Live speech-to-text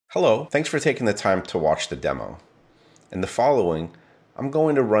Hello, thanks for taking the time to watch the demo. In the following, I'm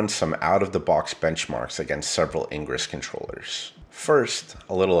going to run some out-of-the-box benchmarks against several Ingress controllers. First,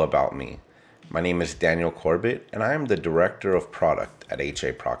 a little about me. My name is Daniel Corbett, and I am the Director of Product at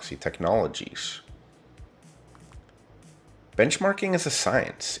HAProxy Technologies. Benchmarking is a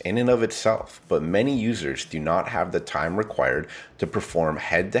science in and of itself, but many users do not have the time required to perform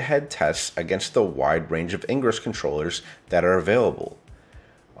head-to-head tests against the wide range of Ingress controllers that are available.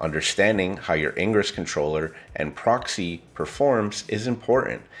 Understanding how your Ingress controller and proxy performs is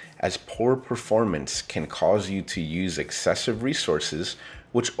important, as poor performance can cause you to use excessive resources,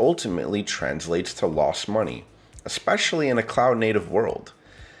 which ultimately translates to lost money, especially in a cloud-native world.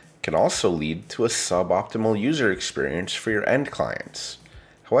 It can also lead to a suboptimal user experience for your end clients.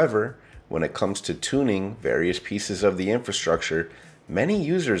 However, when it comes to tuning various pieces of the infrastructure, many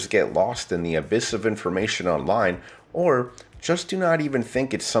users get lost in the abyss of information online or just do not even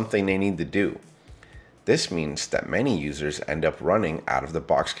think it's something they need to do. This means that many users end up running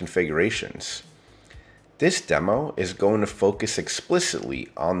out-of-the-box configurations. This demo is going to focus explicitly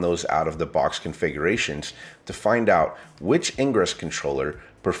on those out-of-the-box configurations to find out which Ingress controller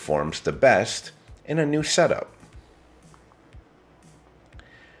performs the best in a new setup.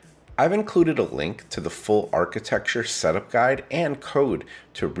 I've included a link to the full architecture setup guide and code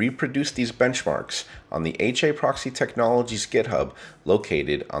to reproduce these benchmarks on the HAProxy Technologies GitHub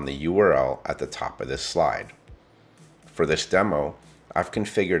located on the URL at the top of this slide. For this demo, I've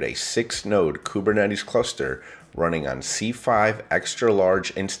configured a 6-node Kubernetes cluster running on C5 extra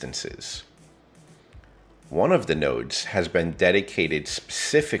large instances. One of the nodes has been dedicated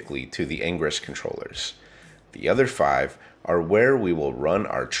specifically to the Ingress controllers. The other 5 are where we will run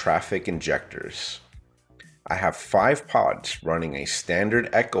our Traefik injectors. I have 5 pods running a standard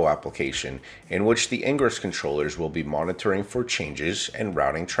echo application in which the Ingress controllers will be monitoring for changes and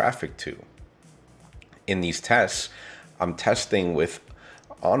routing traffic to. In these tests, I'm testing with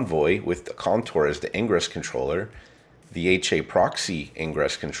Envoy with the Contour as the Ingress controller, the HAProxy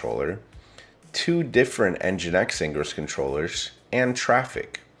Ingress controller, 2 different NGINX Ingress controllers, and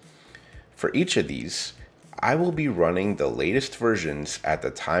Traefik. For each of these, I will be running the latest versions at the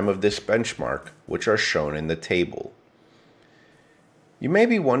time of this benchmark, which are shown in the table. You may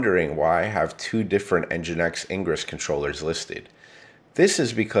be wondering why I have 2 different NGINX Ingress controllers listed. This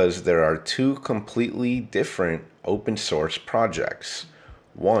is because there are 2 completely different open source projects.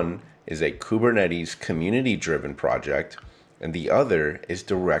 One is a Kubernetes community-driven project, and the other is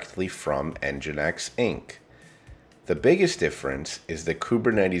directly from NGINX Inc. The biggest difference is the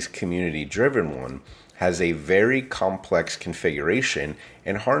Kubernetes community-driven one has a very complex configuration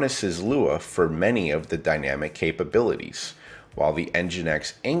and harnesses Lua for many of the dynamic capabilities, while the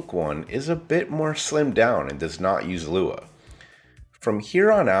NGINX Inc. one is a bit more slimmed down and does not use Lua. From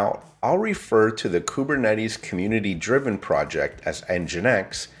here on out, I'll refer to the Kubernetes community-driven project as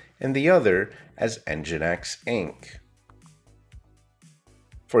NGINX and the other as NGINX Inc.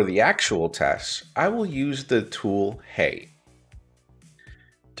 For the actual tests, I will use the tool HAProxy.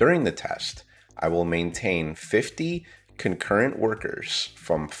 During the test, I will maintain 50 concurrent workers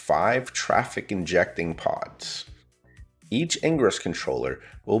from 5 traffic injecting pods. Each Ingress controller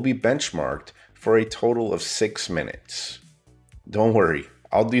will be benchmarked for a total of 6 minutes. Don't worry,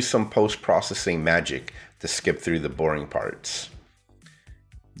 I'll do some post-processing magic to skip through the boring parts.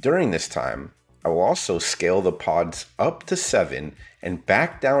 During this time, I will also scale the pods up to 7 and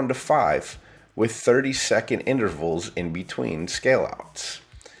back down to 5 with 30-second intervals in between scale-outs.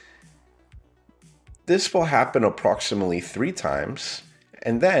 This will happen approximately 3 times,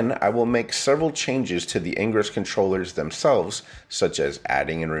 and then I will make several changes to the Ingress controllers themselves, such as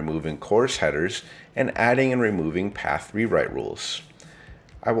adding and removing course headers and adding and removing path rewrite rules.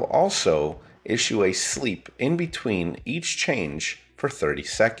 I will also issue a sleep in between each change for 30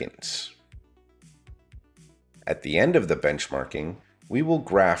 seconds. At the end of the benchmarking, we will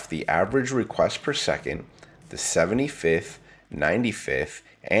graph the average request per second, the 75th, 95th,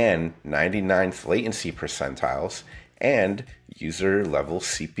 and 99th latency percentiles, and user-level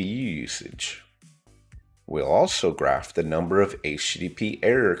CPU usage. We'll also graph the number of HTTP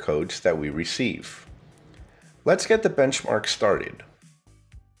error codes that we receive. Let's get the benchmark started.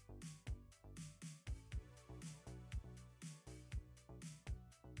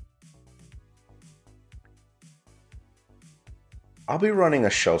 I'll be running a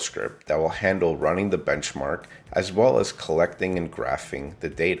shell script that will handle running the benchmark as well as collecting and graphing the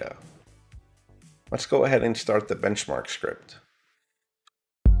data. Let's go ahead and start the benchmark script.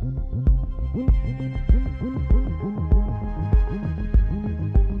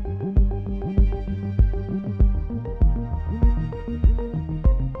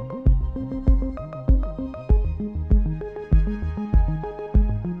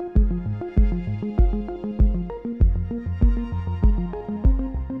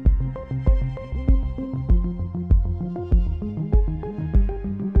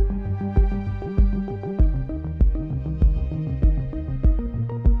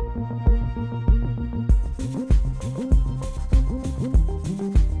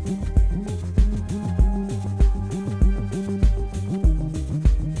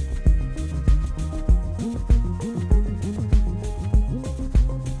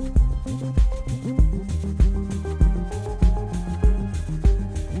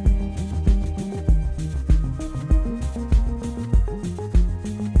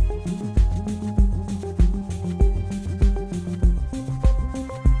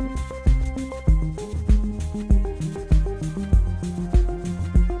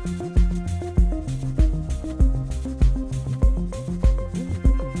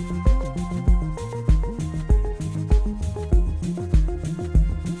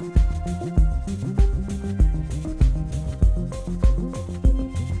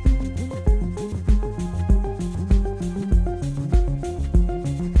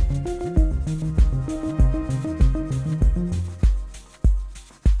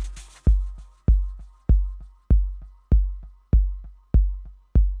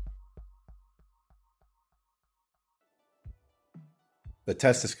 The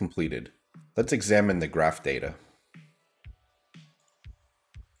test is completed. Let's examine the graph data.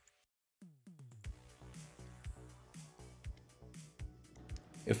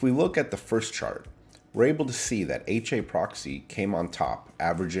 If we look at the first chart, we're able to see that HAProxy came on top,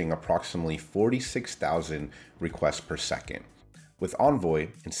 averaging approximately 46,000 requests per second, with Envoy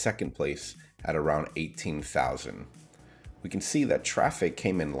in second place at around 18,000. We can see that Traefik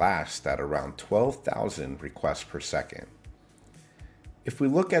came in last at around 12,000 requests per second. If we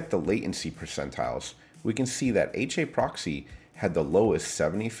look at the latency percentiles, we can see that HAProxy had the lowest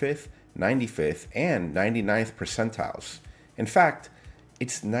 75th, 95th, and 99th percentiles. In fact,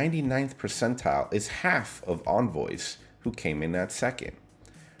 its 99th percentile is half of Envoy's, who came in at second.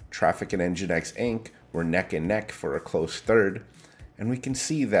 Traefik and NGINX Inc. were neck and neck for a close third, and we can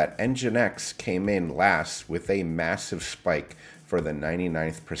see that NGINX came in last with a massive spike for the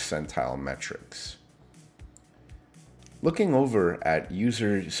 99th percentile metrics. Looking over at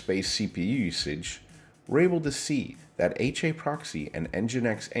user space CPU usage, we're able to see that HAProxy and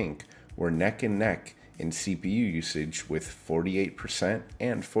NGINX Inc. were neck and neck in CPU usage with 48%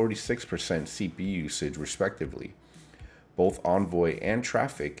 and 46% CPU usage respectively. Both Envoy and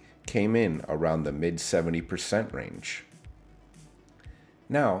Traefik came in around the mid 70% range.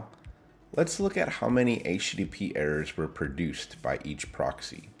 Now, let's look at how many HTTP errors were produced by each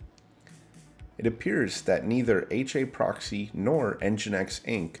proxy. It appears that neither HAProxy nor NGINX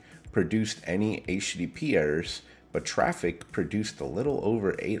Inc. produced any HTTP errors, but Traefik produced a little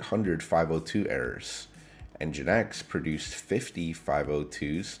over 800 502 errors. NGINX produced 50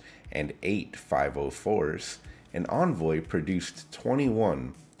 502s and 8 504s, and Envoy produced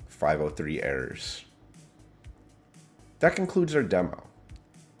 21 503 errors. That concludes our demo.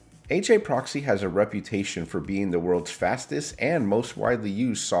 HAProxy has a reputation for being the world's fastest and most widely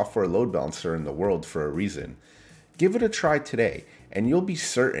used software load balancer in the world for a reason. Give it a try today, and you'll be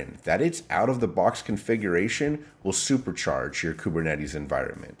certain that its out-of-the-box configuration will supercharge your Kubernetes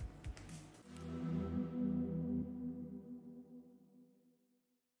environment.